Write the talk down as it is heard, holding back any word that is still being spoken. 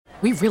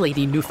We really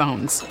need new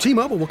phones.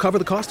 T-Mobile will cover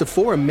the cost of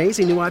 4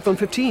 amazing new iPhone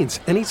 15s,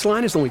 and each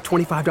line is only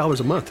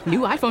 $25 a month. New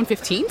iPhone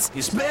 15s?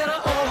 It's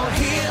better over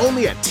here.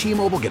 Only at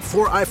T-Mobile, get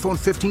 4 iPhone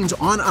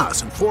 15s on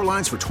us and 4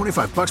 lines for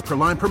 $25 per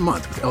line per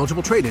month with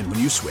eligible trade-in when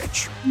you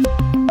switch.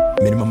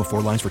 Minimum of 4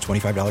 lines for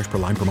 $25 per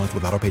line per month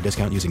with autopay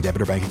discount using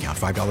debit or bank account.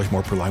 $5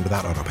 more per line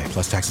without autopay,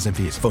 plus taxes and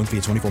fees. Phone fee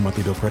at 24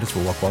 monthly bill credits for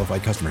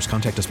well-qualified customers.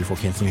 Contact us before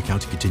canceling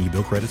account to continue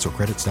bill credits or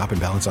credit stop and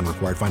balance on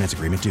required finance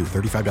agreement due.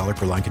 $35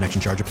 per line connection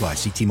charge applies.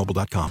 See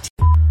T-Mobile.com.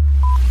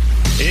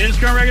 His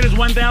current record is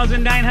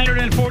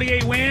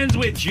 1,948 wins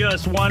with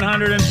just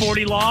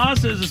 140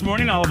 losses. This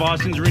morning, all of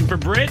Austin's rooting for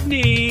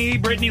Brittany.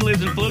 Brittany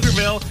lives in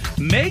Pflugerville,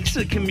 makes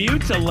a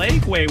commute to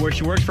Lakeway, where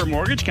she works for a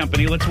mortgage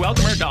company. Let's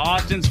welcome her to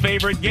Austin's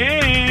favorite game.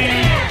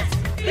 Dance,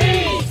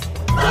 beats,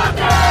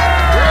 soccer!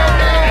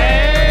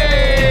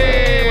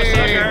 Hey, what's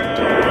up,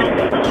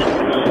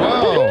 girl?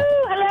 Whoa.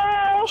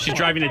 Hello. She's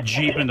driving a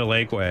Jeep into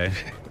Lakeway.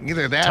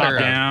 Either that Top or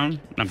down.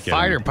 I'm kidding.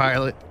 fighter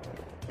pilot.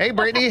 Hey,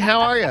 Brittany,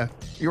 how are you?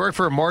 You work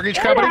for a mortgage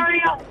Good, company? how are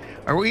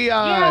you? Are we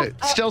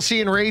still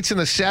seeing rates in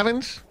the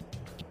 7s?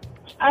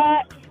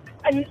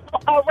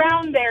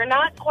 Around there,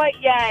 not quite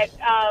yet,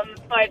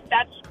 but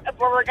that's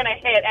where we're going to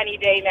hit any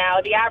day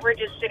now. The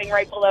average is sitting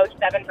right below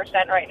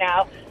 7% right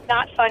now.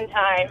 Not fun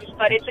times,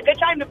 but it's a good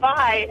time to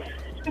buy.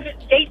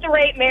 Date the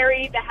rate,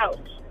 marry the house.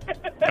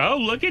 Oh,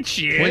 look at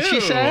you. What'd she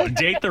say?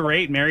 Date the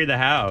rate, marry the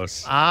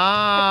house.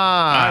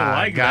 Ah, I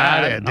like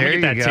got that. it. I'm There gonna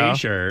you get that go.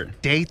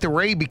 T-shirt. Date the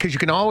rate because you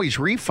can always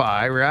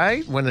refi,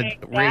 right? When the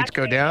rates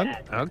go down.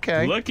 yes.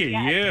 Okay. Look at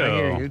Yes. you. I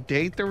hear you.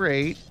 Date the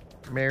rate,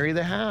 marry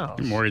the house.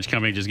 Your mortgage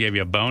company just gave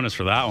you a bonus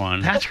for that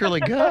one. That's really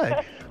good.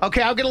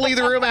 Okay, I'm going to leave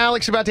the room.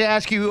 Alex about to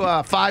ask you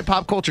 5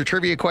 pop culture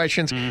trivia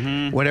questions.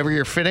 Whenever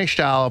you're finished,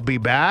 I'll be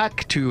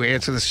back to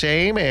answer the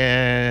same.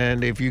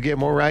 And if you get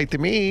more right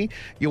than me,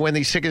 you win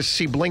these tickets to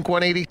see Blink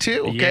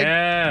 182. Okay?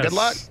 Yes. Good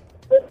luck.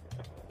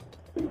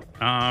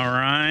 All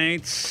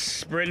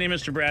right. Brittany,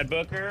 Mr. Brad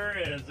Booker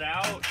is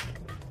out.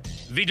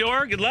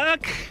 Vidor, good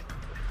luck.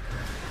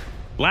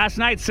 Last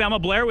night, Selma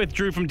Blair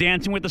withdrew from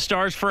Dancing with the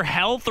Stars for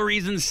health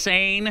reasons,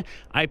 saying,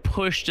 I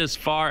pushed as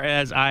far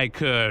as I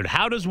could.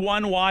 How does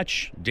one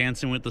watch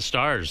Dancing with the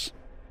Stars?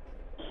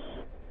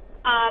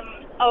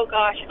 Oh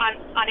gosh,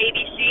 on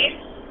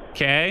ABC.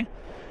 Okay.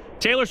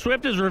 Taylor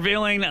Swift is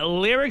revealing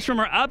lyrics from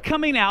her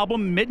upcoming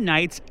album,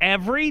 Midnights,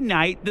 every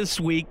night this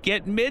week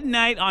at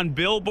midnight on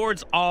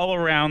billboards all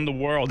around the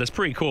world. That's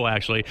pretty cool,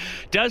 actually.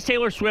 Does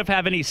Taylor Swift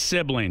have any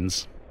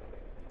siblings?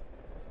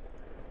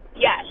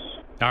 Yes.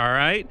 All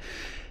right.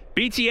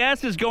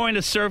 BTS is going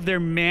to serve their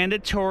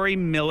mandatory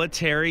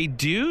military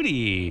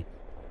duty.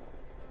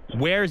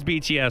 Where's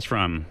BTS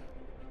from?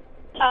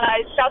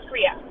 South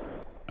Korea.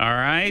 All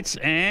right.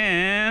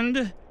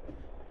 And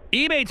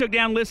eBay took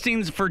down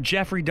listings for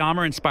Jeffrey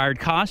Dahmer-inspired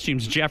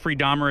costumes. Jeffrey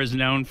Dahmer is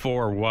known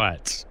for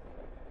what?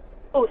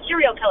 Oh,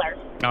 serial killer.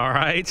 All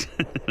right.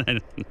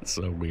 That's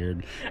so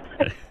weird.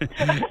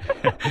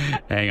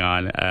 Hang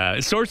on.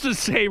 Sources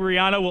say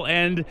Rihanna will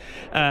end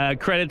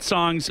credit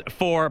songs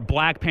for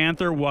Black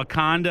Panther,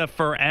 Wakanda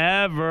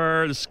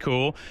Forever. This is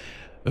cool.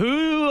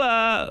 Who's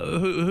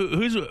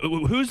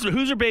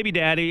her baby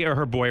daddy or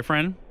her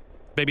boyfriend?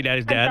 Baby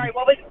daddy's dad. I'm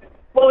sorry,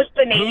 what was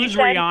the name? Who's you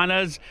said?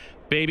 Rihanna's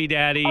baby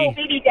daddy? Oh,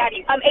 baby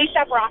daddy.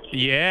 A$AP Rocky.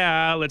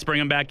 Yeah, let's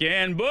bring him back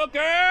in.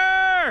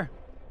 Booker!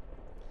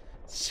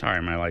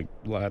 Sorry, my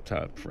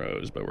laptop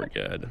froze, but we're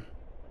good.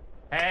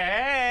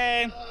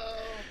 Hey!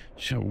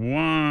 So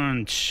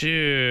 1,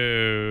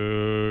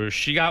 2.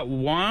 She got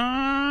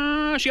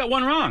one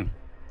wrong.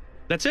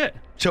 That's it.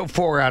 So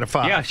 4 out of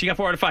 5. Yeah, she got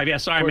 4 out of 5. Yeah,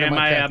 sorry, According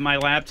man. to my My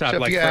laptop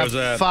So if you have froze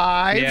up.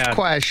 5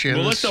 questions.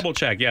 Well, let's double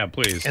check. Yeah,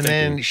 please. And Thank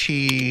then you.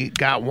 she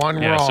got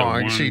 1 Yeah, so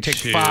wrong. 1, So you take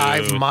 2,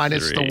 5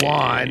 minus the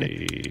 1.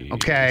 3,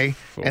 Okay.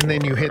 4. And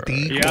then you hit the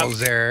equals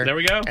Yep. there. There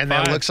we go. And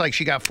then it 5. looks like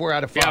she got 4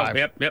 out of 5.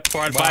 Yep,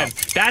 4 out of Wow.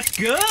 5. That's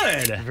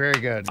good. Very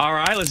good. All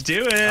right, let's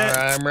do it. All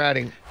right, I'm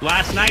ready.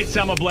 Last night,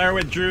 Selma Blair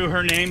withdrew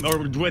from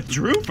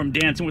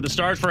Dancing with the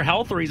Stars for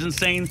health reasons,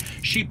 saying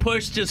she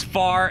pushed as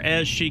far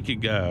as she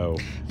could go.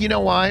 You know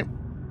what?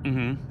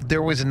 Mm-hmm.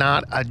 There was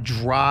not a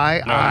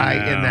dry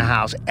eye in the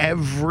house.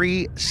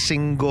 Every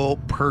single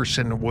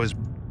person was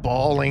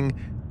bawling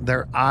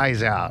their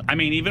eyes out. I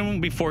mean,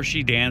 even before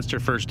she danced her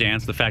first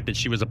dance, the fact that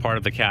she was a part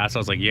of the cast, I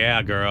was like,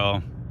 yeah,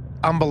 girl.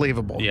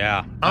 Unbelievable.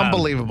 Yeah.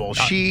 Unbelievable.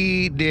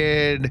 She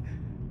did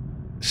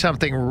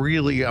something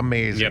really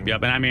amazing.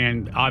 Yep. And I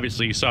mean,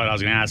 obviously you saw it. I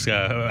was going to ask,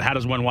 how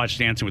does one watch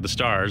Dancing with the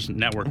Stars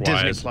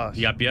network-wise? Disney Plus.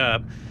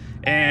 Yep.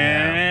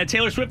 And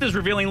Taylor Swift is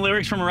revealing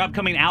lyrics from her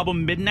upcoming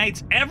album,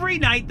 Midnights, every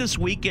night this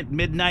week at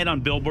midnight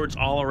on billboards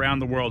all around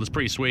the world. It's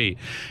pretty sweet.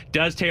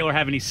 Does Taylor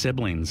have any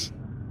siblings?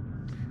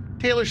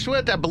 Taylor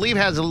Swift, I believe,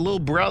 has a little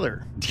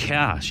brother.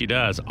 Yeah, she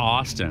does.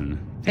 Austin.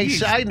 Hey, He's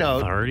side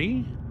note.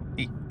 30?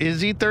 Is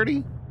he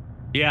 30?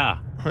 Yeah.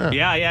 Huh.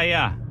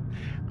 Yeah.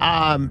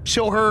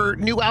 So her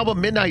new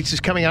album, Midnights, is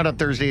coming out on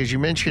Thursday, as you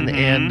mentioned,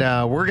 Mm-hmm.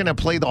 and we're going to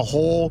play the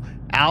whole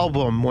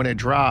album when it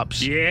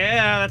drops.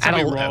 Yeah, that's how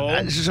we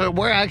roll. So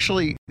we're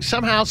actually,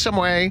 somehow, some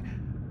way,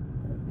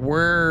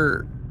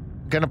 we're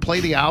going to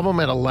play the album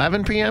at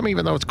 11 p.m.,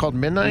 even though it's called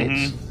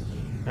Midnights?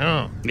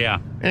 Oh. Yeah.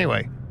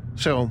 Anyway,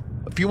 so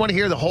if you want to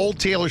hear the whole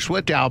Taylor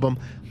Swift album,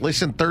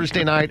 listen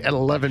Thursday night at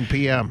 11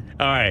 p.m.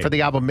 All right. For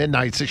the album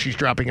Midnights that she's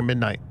dropping at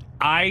midnight.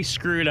 I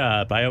screwed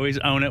up. I always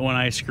own it when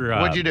I screw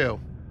up. What'd you do?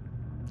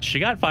 She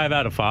got 5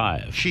 out of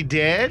 5. She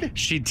did?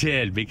 She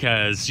did,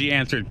 because she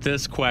answered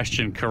this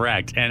question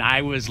correct. And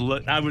I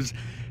was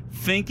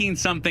thinking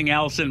something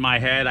else in my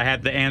head. I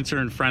had the answer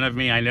in front of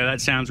me. I know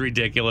that sounds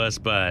ridiculous,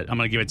 but I'm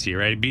going to give it to you,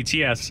 right?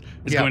 BTS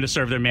is going to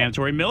serve their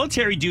mandatory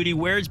military duty.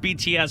 Where's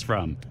BTS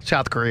from?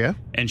 South Korea.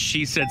 And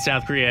she said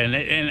South Korea.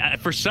 And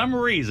for some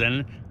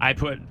reason,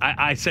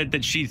 I said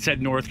that she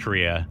said North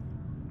Korea.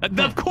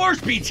 Of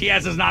course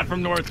BTS is not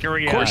from North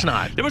Korea. Of course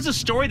not. There was a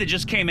story that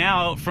just came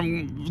out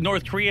from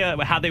North Korea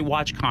about how they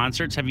watch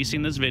concerts. Have you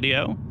seen this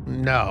video?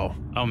 No.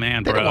 Oh,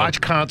 man, They bro. don't watch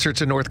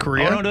concerts in North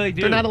Korea. Oh, no, they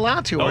do. They're not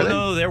allowed to, are they?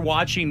 No, they're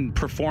watching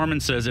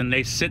performances, and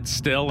they sit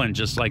still and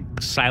just, like,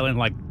 silent,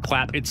 like,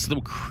 clap. It's the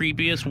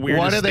creepiest,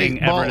 weirdest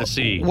thing ever to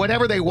see.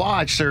 Whatever they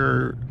watch,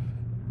 they're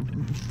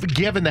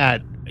given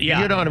that.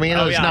 Yeah. You know what I mean?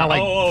 It's not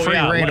like free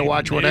reign to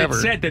watch whatever.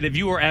 It said that if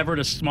you were ever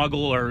to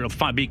smuggle or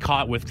be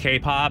caught with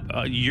K-pop,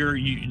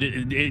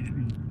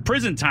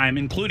 prison time,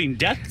 including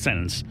death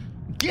sentence.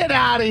 Get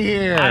out of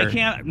here. I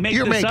can't make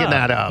You're this making up.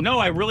 that up. No,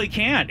 I really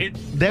can't.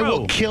 They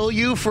will kill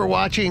you for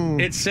watching.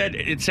 It said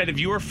if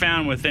you were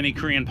found with any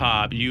Korean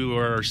pop, you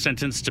are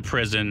sentenced to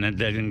prison, and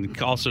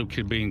that also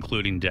could be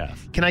including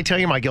death. Can I tell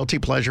you my guilty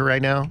pleasure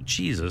right now?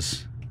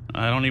 Jesus.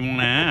 I don't even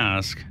want to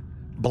ask.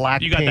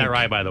 Blackpink. You got that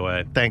right, by the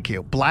way. Thank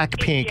you.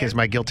 Blackpink is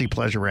my guilty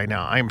pleasure right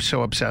now. I am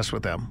so obsessed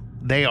with them.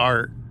 They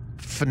are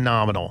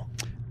phenomenal.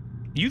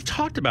 You've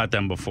talked about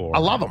them before. I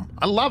love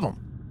them.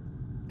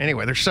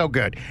 Anyway, they're so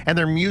good. And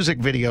their music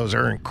videos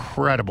are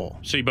incredible.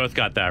 So you both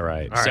got that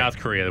right. All right. South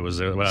Korea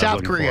was what I was South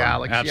looking Korea, for.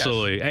 Alex.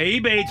 Absolutely.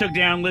 Yes. eBay took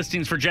down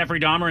listings for Jeffrey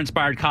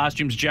Dahmer-inspired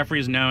costumes. Jeffrey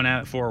is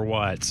known for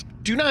what?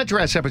 Do not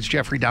dress up as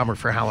Jeffrey Dahmer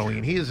for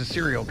Halloween. He is a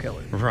serial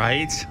killer.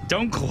 Right?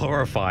 Don't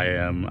glorify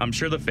him. I'm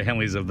sure the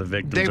families of the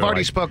victims They've are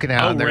already like, spoken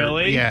out. Oh,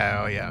 really?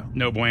 Yeah, oh, yeah.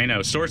 No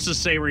bueno. Sources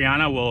say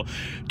Rihanna will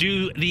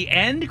do the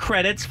end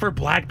credits for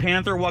Black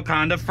Panther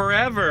Wakanda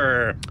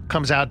Forever.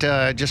 Comes out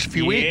just a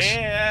few weeks.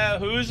 Yeah.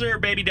 Who's her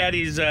baby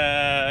daddy's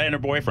and her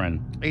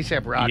boyfriend?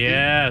 A$AP Rocky.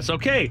 Yes.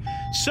 Okay.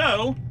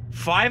 So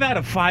 5 out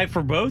of 5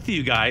 for both of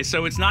you guys.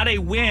 So it's not a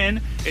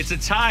win. It's a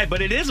tie,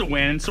 but it is a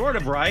win, sort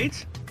of,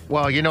 right?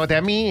 Well, you know what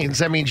that means.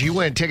 That means you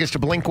win tickets to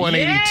Blink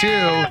 182.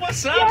 Yeah,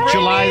 what's up,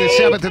 July the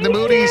 7th at the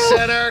Moody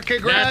Center. That's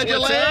Congratulations.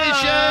 what's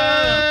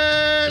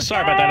up.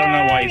 Sorry about that. I don't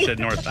know why you said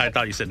North. I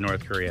thought you said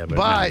North Korea,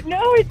 but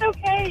No, it's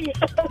okay.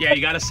 yeah,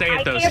 you got to say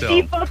it though. I can't Still,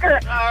 beat Booker.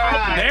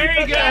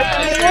 there you go.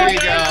 There you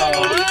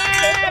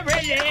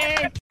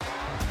go.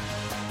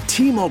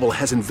 T-Mobile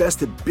has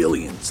invested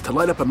billions to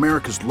light up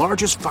America's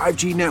largest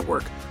 5G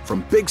network,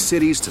 from big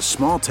cities to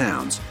small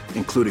towns,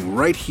 including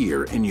right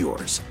here in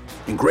yours.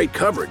 And great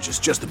coverage is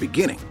just the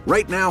beginning.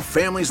 Right now,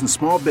 families and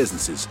small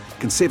businesses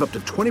can save up to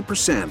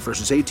 20%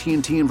 versus AT&T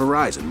and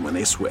Verizon when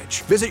they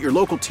switch. Visit your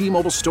local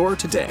T-Mobile store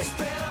today.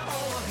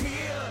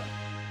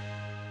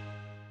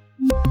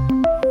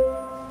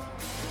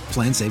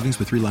 Plan savings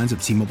with 3 lines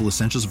of T-Mobile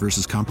Essentials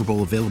versus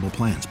comparable available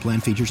plans. Plan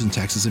features and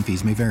taxes and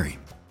fees may vary.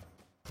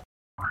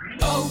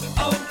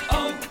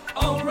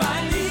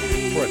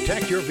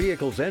 Protect your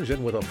vehicle's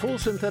engine with a full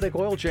synthetic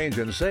oil change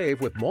and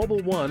save with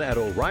Mobil 1 at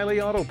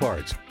O'Reilly Auto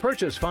Parts.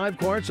 Purchase 5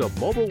 quarts of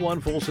Mobil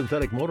 1 full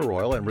synthetic motor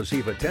oil and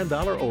receive a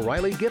 $10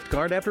 O'Reilly gift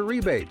card after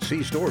rebate.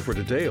 See store for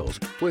details.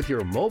 With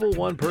your Mobil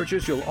 1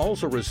 purchase, you'll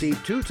also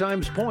receive 2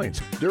 times points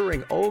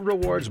during O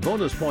Rewards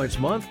Bonus Points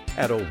Month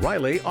at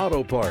O'Reilly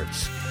Auto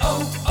Parts.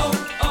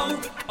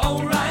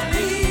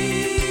 O'Reilly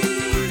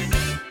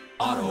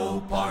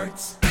Auto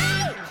Parts.